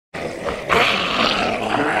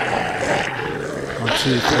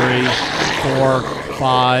2, 3, 4,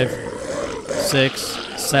 5, 6,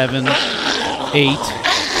 7, 8,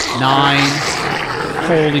 9.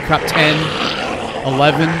 Holy crap. 10,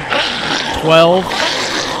 11, 12,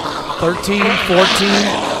 13,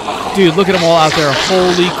 14. Dude, look at them all out there.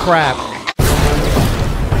 Holy crap.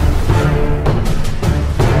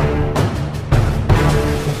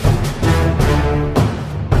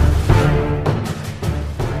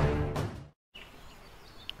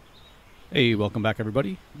 Hey, welcome back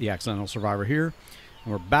everybody. The Accidental Survivor here.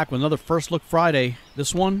 And we're back with another First Look Friday.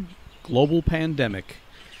 This one, Global Pandemic.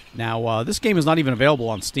 Now, this game is not even available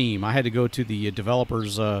on Steam. I had to go to the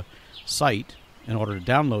developer's site in order to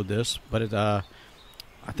download this, but it, I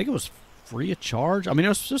think it was free of charge. I mean, it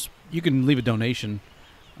was just, you can leave a donation.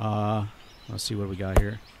 Let's see what we got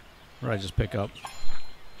here. What did I just pick up?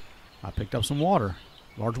 I picked up some water.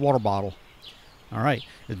 Large water bottle. All right.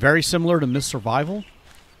 It's very similar to Myth Survival.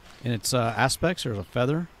 In its aspects, there's a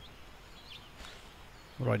feather.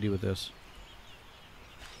 What do I do with this?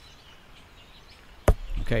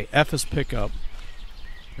 Okay, F is pick up.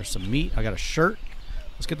 There's some meat. I got a shirt.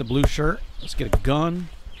 Let's get the blue shirt. Let's get a gun.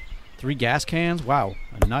 3 gas cans. Wow.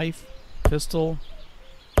 A knife. Pistol.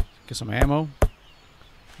 Get some ammo.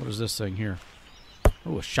 What is this thing here?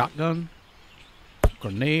 Oh, a shotgun.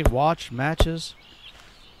 Grenade. Watch. Matches.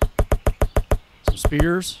 Some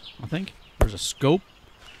spears, I think. There's a scope.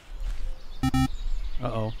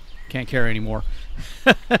 Uh-oh. Can't carry anymore.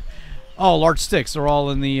 Oh, large sticks. They're all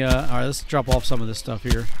in the... all right, let's drop off some of this stuff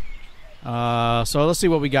here. So let's see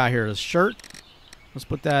what we got here. The shirt. Let's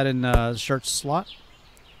put that in the shirt slot.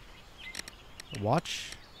 The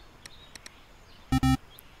watch.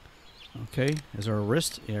 Okay. Is there a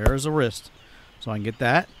wrist? Yeah, there's a wrist. So I can get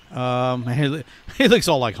that. He looks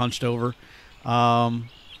all like hunched over.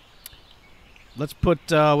 Let's put...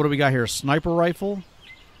 what do we got here? A sniper rifle.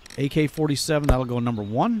 AK-47, that'll go number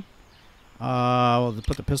 1. We'll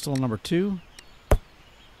put the pistol in number 2.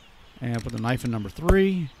 And put the knife in number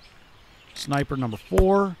 3. Sniper number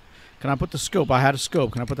 4. Can I put the scope? I had a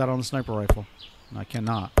scope. Can I put that on the sniper rifle? No, I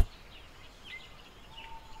cannot.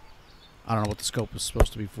 I don't know what the scope is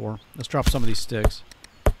supposed to be for. Let's drop some of these sticks.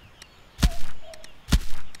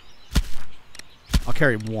 I'll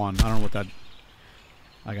carry 1. I don't know what that...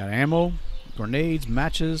 I got ammo, grenades,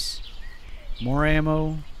 matches, more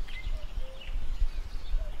ammo.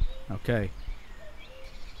 Okay.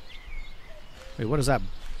 Wait, what is that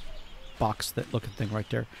box, that looking thing right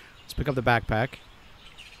there? Let's pick up the backpack.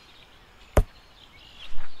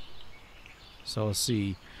 So let's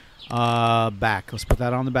see. Back. Let's put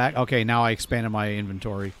that on the back. Okay, now I expanded my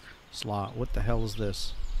inventory slot. What the hell is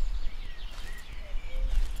this?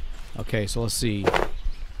 Okay, so let's see.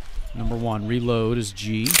 Number 1, reload is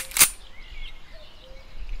G.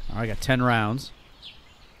 Alright, I got 10 rounds.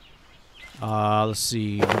 Let's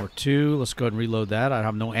see, number 2. Let's go ahead and reload that. I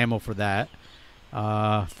have no ammo for that.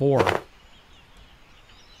 4.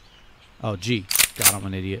 Oh, G. God, I'm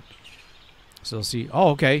an idiot. So let's see. Oh,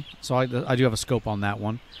 okay. So I do have a scope on that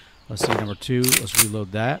one. Let's see, number 2. Let's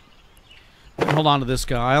reload that. Hold on to this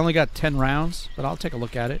guy. I only got 10 rounds, but I'll take a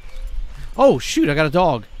look at it. Oh, shoot, I got a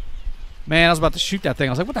dog. Man, I was about to shoot that thing.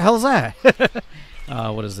 I was like, what the hell is that?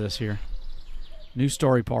 What is this here? New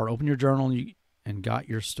story part. Open your journal and got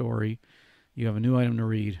your story. You have a new item to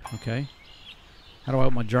read. Okay. How do I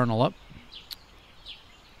open my journal up?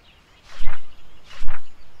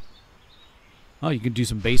 Oh, you can do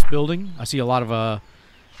some base building. I see a lot of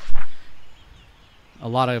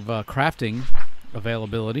crafting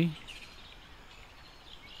availability.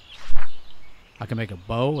 I can make a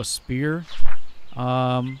bow, a spear.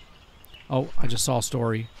 Oh, I just saw a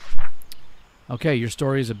story. Okay, your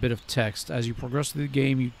story is a bit of text. As you progress through the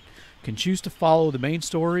game, you can choose to follow the main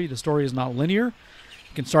story. The story is not linear.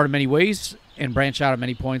 It can start in many ways and branch out at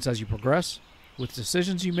many points as you progress. With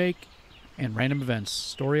decisions you make and random events,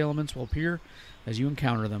 story elements will appear as you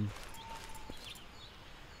encounter them.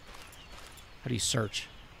 How do you search?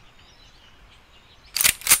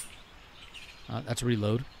 That's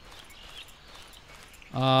reload.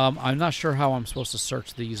 I'm not sure how I'm supposed to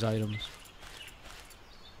search these items.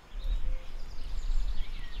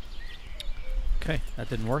 Okay, that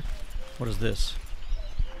didn't work. What is this?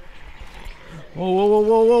 Whoa, whoa, whoa,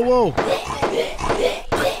 whoa, whoa, whoa!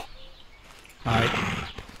 Alright.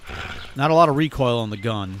 Not a lot of recoil on the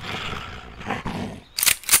gun.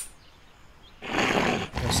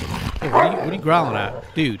 Hey, what are you growling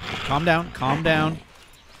at? Dude, calm down, calm down.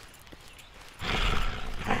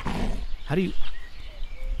 How do you...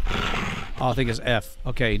 Oh, I think it's F.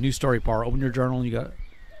 Okay, new story part. Open your journal and you got...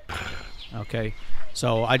 Okay.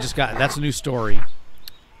 So I just got... That's a new story.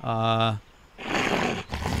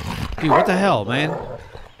 Dude, what the hell, man?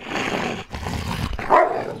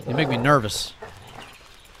 You make me nervous.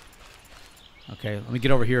 Okay, let me get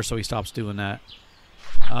over here so he stops doing that.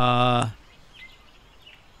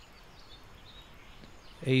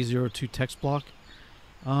 A02 text block.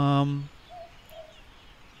 I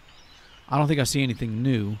don't think I see anything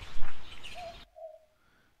new.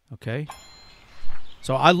 Okay.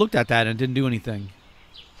 So I looked at that and it didn't do anything.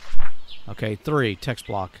 Okay, 3, text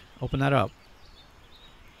block. Open that up.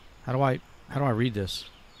 How do I read this?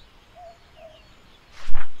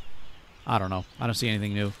 I don't know. I don't see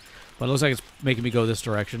anything new. But it looks like it's making me go this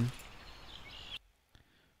direction.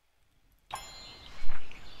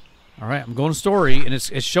 Alright, I'm going to story, and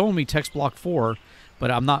it's showing me text block 4,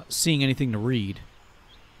 but I'm not seeing anything to read.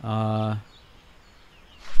 Oh,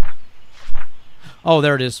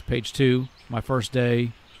 there it is. Page 2. My first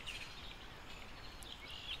day.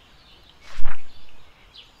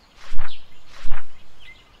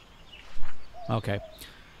 Okay.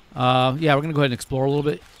 Yeah, we're going to go ahead and explore a little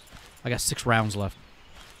bit. I got 6 rounds left.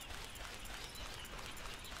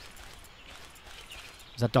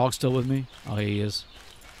 Is that dog still with me? Oh, he is.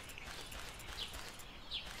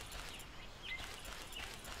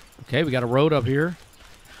 Okay, we got a road up here.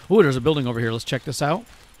 Ooh, there's a building over here. Let's check this out.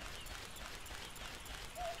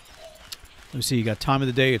 Let me see. You got time of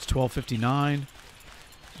the day. It's 12:59.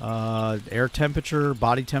 Air temperature,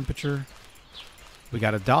 body temperature. We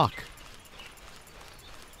got a dock.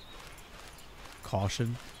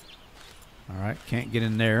 Caution. All right, can't get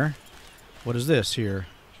in there. What is this here?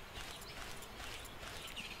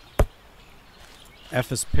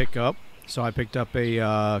 F is pick up. So I picked up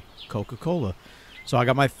a Coca-Cola. So I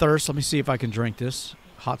got my thirst. Let me see if I can drink this.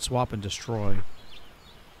 Hot swap and destroy.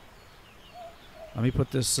 Let me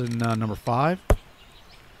put this in number 5.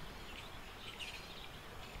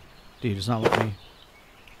 Dude, it's not letting me.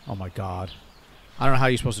 Oh my god. I don't know how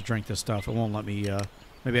you're supposed to drink this stuff. It won't let me.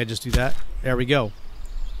 Maybe I just do that. There we go.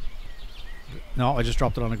 No, I just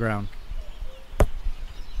dropped it on the ground.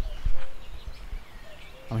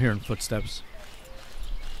 I'm hearing footsteps.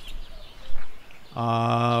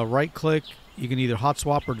 Right click. You can either hot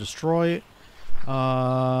swap or destroy it.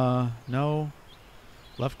 No.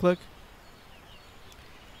 Left click.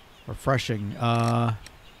 Refreshing.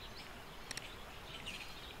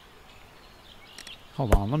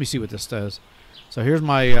 Hold on. Let me see what this does. So here's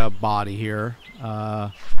my body here.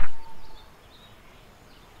 I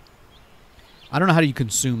don't know how do you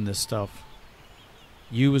consume this stuff.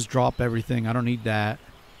 U is drop everything. I don't need that.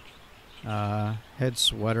 Head,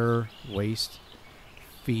 sweater, waist,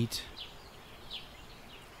 feet.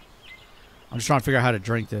 I'm just trying to figure out how to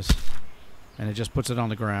drink this. And it just puts it on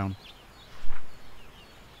the ground.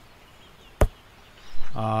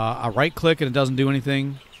 I right click and it doesn't do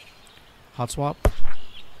anything. Hot swap.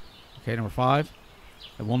 Okay, number 5.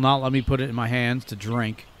 It will not let me put it in my hands to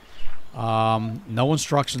drink. No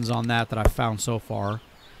instructions on that I found so far.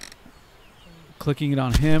 Clicking it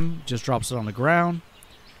on him just drops it on the ground.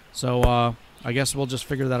 So I guess we'll just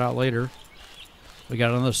figure that out later. We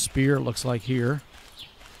got another spear, it looks like here.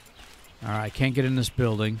 Alright, can't get in this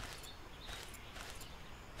building.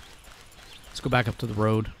 Let's go back up to the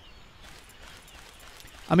road.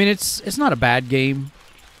 I mean, it's not a bad game.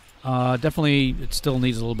 Definitely, it still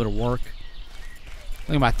needs a little bit of work. I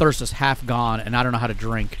think my thirst is half gone, and I don't know how to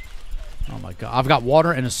drink. Oh my god. I've got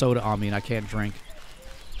water and a soda on me, and I can't drink.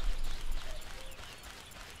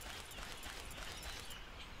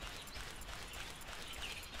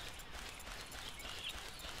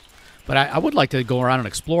 But I would like to go around and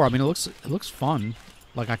explore. I mean, it looks fun.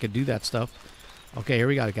 Like I could do that stuff. Okay, here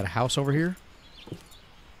we go. I got a house over here.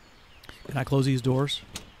 Can I close these doors?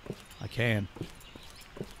 I can.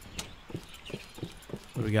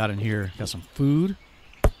 What do we got in here? Got some food.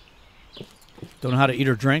 Don't know how to eat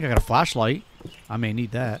or drink. I got a flashlight. I may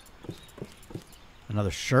need that.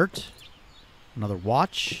 Another shirt. Another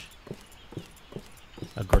watch.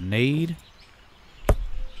 A grenade.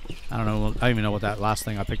 I don't know. I don't even know what that last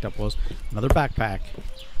thing I picked up was. Another backpack.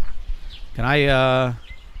 Can I, yeah,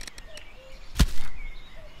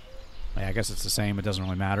 I guess it's the same. It doesn't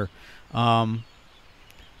really matter. Can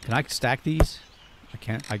I stack these? I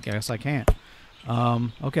can't. I guess I can't.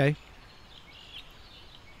 Okay.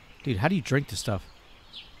 Dude, how do you drink this stuff?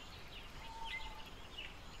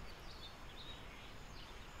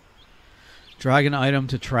 Drag an item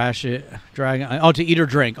to trash it. Oh, to eat or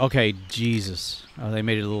drink. Okay, Jesus. Oh, they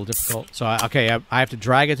made it a little difficult. So, I have to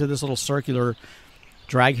drag it to this little circular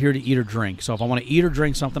drag here to eat or drink. So if I want to eat or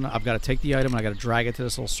drink something, I've got to take the item and I got to drag it to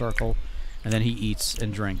this little circle, and then he eats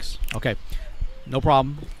and drinks. Okay, no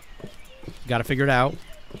problem. Got to figure it out.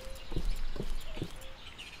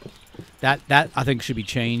 That I think should be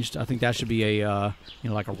changed. I think that should be a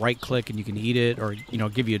like a right click and you can eat it, or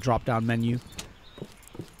give you a drop down menu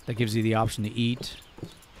that gives you the option to eat.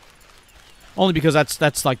 Only because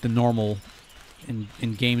that's like the normal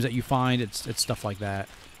in games that you find. It's stuff like that.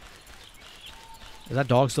 Is that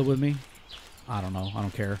dog still with me? I don't know. I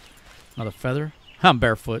don't care. Another feather. I'm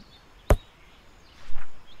barefoot.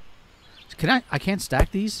 I can't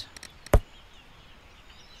stack these?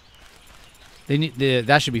 They need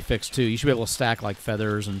that should be fixed too. You should be able to stack like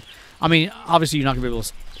feathers, and I mean, obviously you're not gonna be able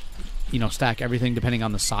to, stack everything depending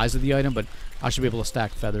on the size of the item, but I should be able to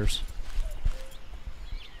stack feathers.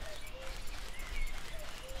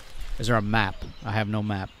 Is there a map? I have no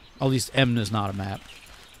map. At least M is not a map.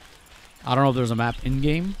 I don't know if there's a map in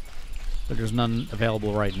game, but there's none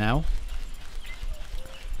available right now.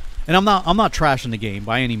 And I'm not trashing the game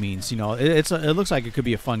by any means. It looks like it could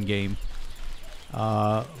be a fun game.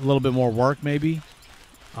 A little bit more work maybe,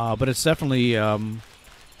 but it's definitely it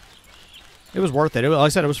was worth it. Like I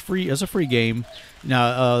said, it was free. It's a free game,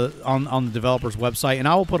 on the developer's website, and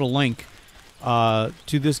I will put a link to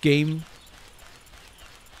this game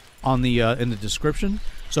on the in the description.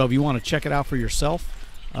 So if you want to check it out for yourself,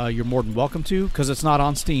 you're more than welcome to, because it's not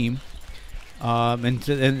on Steam. And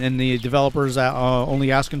the developers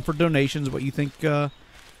only asking for donations, what you think,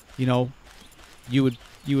 you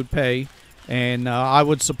would pay. And I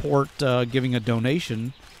would support giving a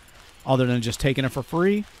donation other than just taking it for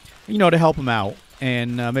free, to help him out.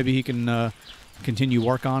 And maybe he can continue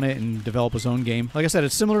work on it and develop his own game. Like I said,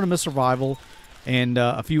 it's similar to Myst Survival and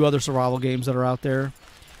a few other survival games that are out there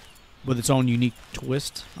with its own unique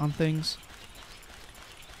twist on things.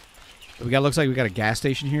 Looks like we got a gas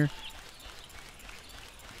station here.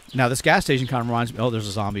 Now, this gas station kind of reminds me... Oh, there's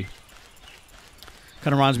a zombie.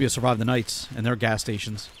 Kind of reminds me of Survive the Nights and their gas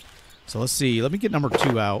stations. So let's see. Let me get number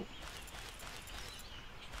 2 out.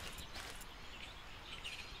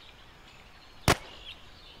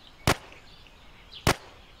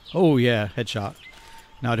 Oh, yeah. Headshot.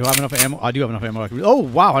 Now, do I have enough ammo? I do have enough ammo. Oh,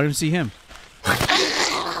 wow. I didn't see him.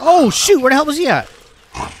 Oh, shoot. Where the hell was he at?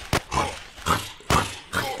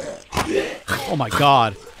 Oh, my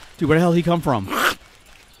God. Dude, where the hell did he come from?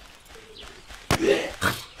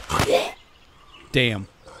 Damn.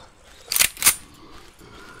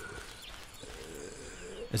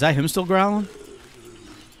 Is that him still growling?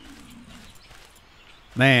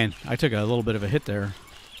 Man, I took a little bit of a hit there.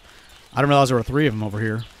 I didn't realize there were 3 of them over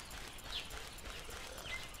here.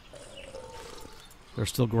 They're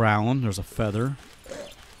still growling. There's a feather.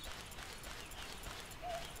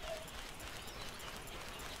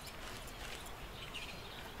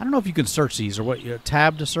 I don't know if you can search these or what.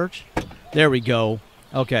 Tab to search? There we go.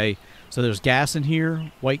 Okay. So there's gas in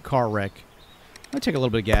here. White car wreck. Let me take a little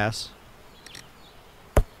bit of gas.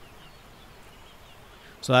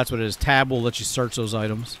 So that's what it is. Tab will let you search those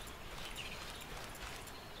items.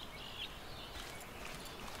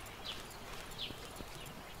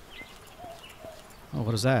 Oh,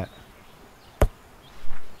 what is that?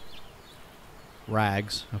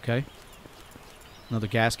 Rags. Okay. Another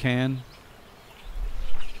gas can.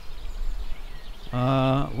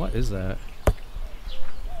 What is that?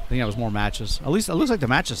 I think that was more matches. At least it looks like the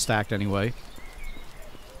matches stacked anyway.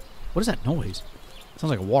 What is that noise? Sounds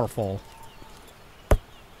like a waterfall.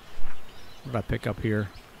 What did I pick up here?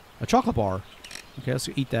 A chocolate bar. Okay, let's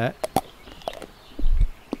eat that.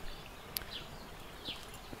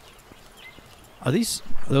 Are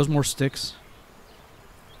those more sticks?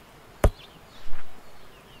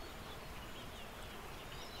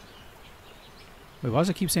 Wait, why does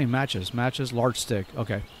it keep saying matches? Matches, large stick.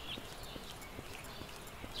 Okay.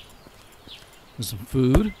 There's some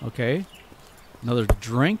food. Okay. Another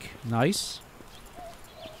drink. Nice.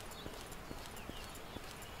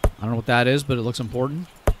 I don't know what that is, but it looks important.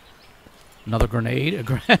 Another grenade.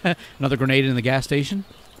 Another grenade in the gas station.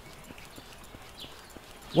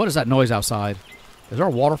 What is that noise outside? Is there a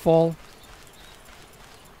waterfall?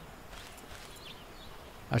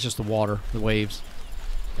 That's just the water, the waves.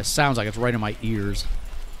 It sounds like it's right in my ears.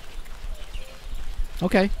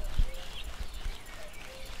 Okay.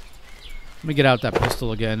 Let me get out that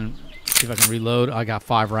pistol again and see if I can reload. I got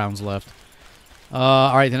 5 rounds left.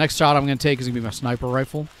 Alright, the next shot I'm going to take is going to be my sniper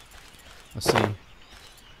rifle. Let's see.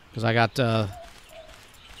 Because I got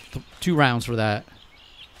 2 rounds for that.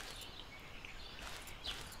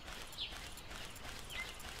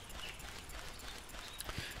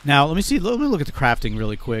 Now, let me look at the crafting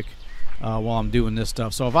really quick while I'm doing this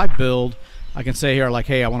stuff. So if I build, I can say here, like,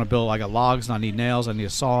 hey, I want to build, I got logs, and I need nails, I need a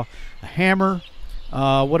saw, a hammer.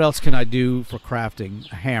 What else can I do for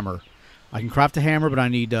crafting? A hammer. I can craft a hammer, but I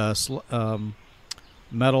need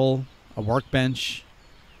metal, a workbench,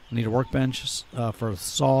 I need a workbench for a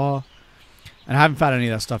saw. And I haven't found any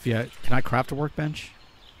of that stuff yet. Can I craft a workbench?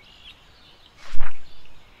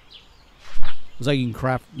 Looks like you can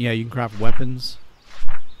craft... Yeah, you can craft weapons.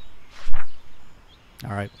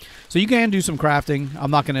 Alright. So you can do some crafting.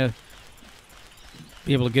 I'm not going to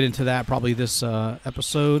be able to get into that probably this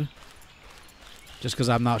episode. Just because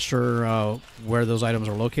I'm not sure where those items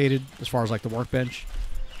are located as far as like the workbench.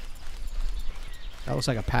 That looks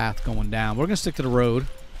like a path going down. We're going to stick to the road.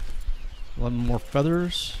 11 more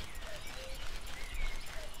feathers.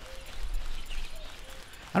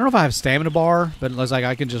 I don't know if I have stamina bar, but it looks like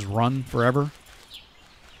I can just run forever.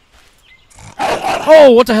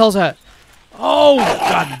 Oh, what the hell's that? Oh,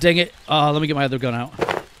 god dang it. Let me get my other gun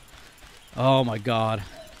out. Oh my god.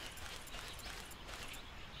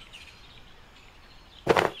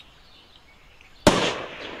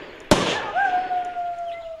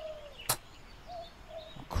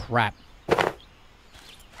 Crap.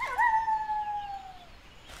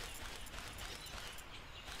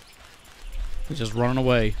 He's just running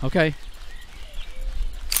away. Okay.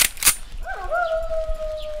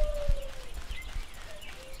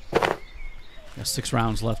 Got 6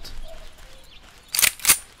 rounds left.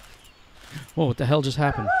 Whoa, what the hell just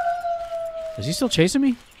happened? Is he still chasing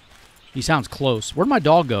me? He sounds close. Where'd my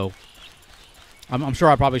dog go? I'm sure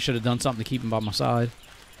I probably should have done something to keep him by my side.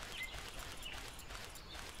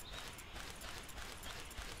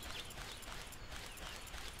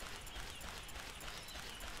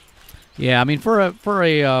 Yeah, I mean, for a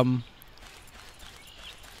person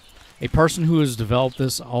who has developed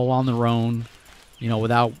this all on their own, you know,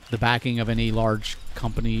 without the backing of any large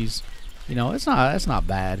companies, you know, it's not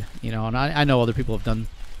bad, you know. And I know other people have done.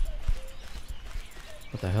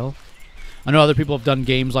 What the hell? I know other people have done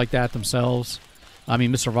games like that themselves. I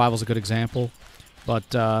mean, Mr. Survival is a good example, but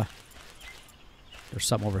there's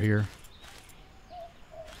something over here.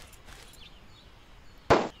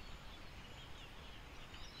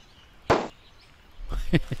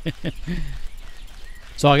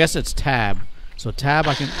 So I guess it's tab. So tab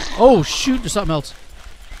I can... Oh, shoot, there's something else.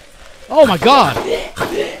 Oh, my God.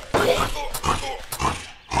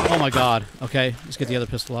 Oh, my God. Okay, let's get the other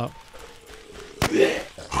pistol out.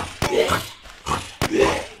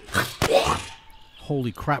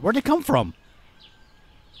 Holy crap. Where'd it come from?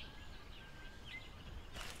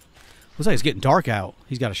 Looks like it's getting dark out.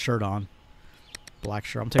 He's got a shirt on. Black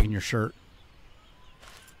shirt. I'm taking your shirt.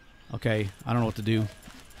 Okay, I don't know what to do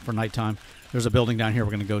for nighttime. There's a building down here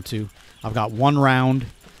we're going to go to. I've got 1 round,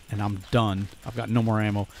 and I'm done. I've got no more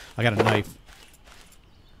ammo. I got a knife.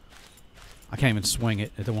 I can't even swing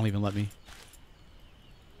it. It won't even let me.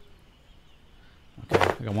 Okay,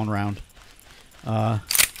 I got 1 round.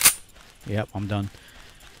 Yep, I'm done.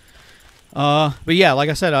 But yeah, like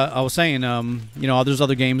I said, I was saying, you know, there's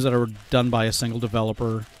other games that are done by a single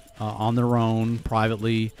developer on their own,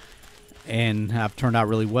 privately, and have turned out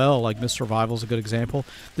really well. Like Mist Survival is a good example.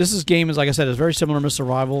 This game is, like I said, is very similar to Mist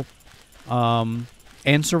Survival,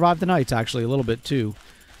 and Survive the Nights actually a little bit too.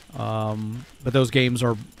 But those games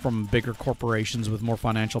are from bigger corporations with more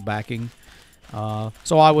financial backing.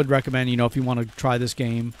 So I would recommend, you know, if you want to try this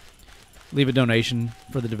game, leave a donation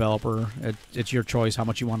for the developer. It's your choice how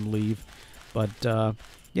much you want to leave. But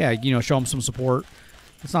yeah, you know, show them some support.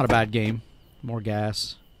 It's not a bad game. More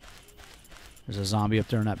gas. There's a zombie up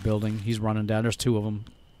there in that building. He's running down. There's 2 of them.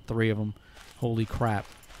 3 of them. Holy crap.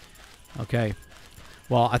 Okay.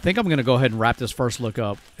 Well, I think I'm going to go ahead and wrap this first look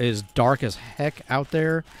up. It is dark as heck out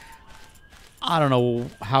there. I don't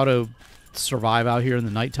know how to survive out here in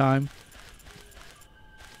the nighttime.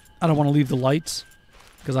 I don't want to leave the lights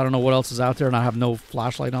because I don't know what else is out there and I have no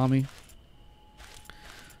flashlight on me.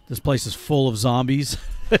 This place is full of zombies.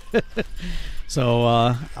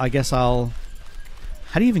 So I guess I'll...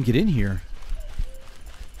 How do you even get in here?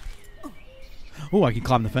 Oh, I can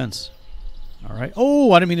climb the fence. All right.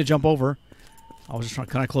 Oh, I didn't mean to jump over. I was just trying...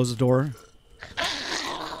 Can I close the door? All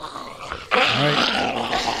right.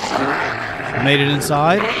 I made it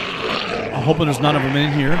inside. I'm hoping there's none of them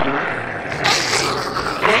in here.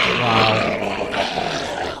 Wow.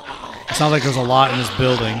 It sounds like there's a lot in this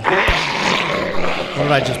building. What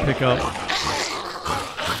did I just pick up?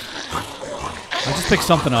 I just picked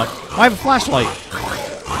something up. Oh, I have a flashlight.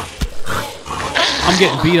 I'm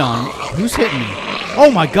getting beat on. Who's hitting me?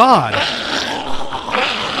 Oh my god!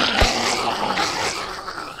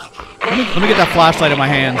 Let me get that flashlight in my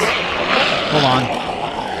hands. Hold on.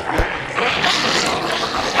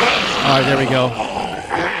 Alright, there we go.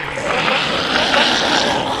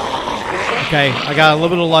 Okay, I got a little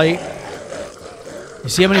bit of light. You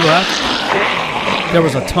see how many left? There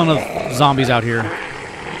was a ton of zombies out here.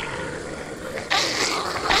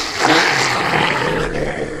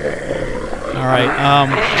 All right.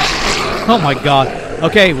 Oh my God.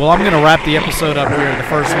 Okay. Well, I'm gonna wrap the episode up here. The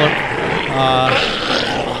first look.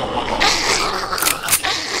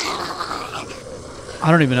 I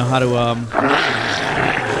don't even know how to.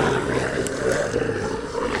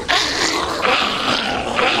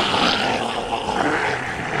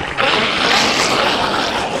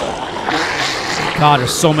 God,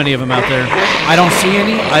 there's so many of them out there. I don't see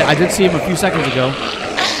any. I did see them a few seconds ago.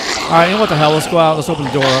 All right, you know what the hell? Let's go out. Let's open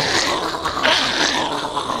the door up.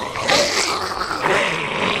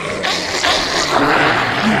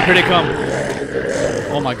 Here they come.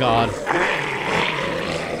 Oh my God.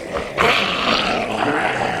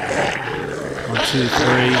 1, 2,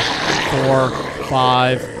 3, 4,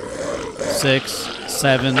 5, 6,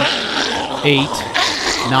 7, 8,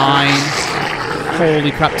 9.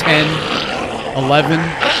 Holy crap. 10, 11,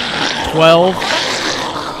 12,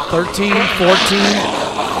 13,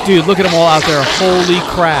 14. Dude, look at them all out there. Holy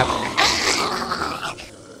crap.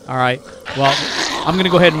 All right. Well, I'm going to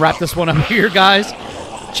go ahead and wrap this one up here, guys.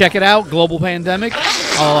 Check it out, Global Pandemic.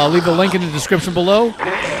 I'll leave a link in the description below.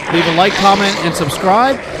 Leave a like, comment, and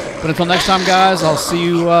subscribe. But until next time, guys, I'll see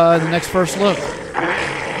you in the next first look.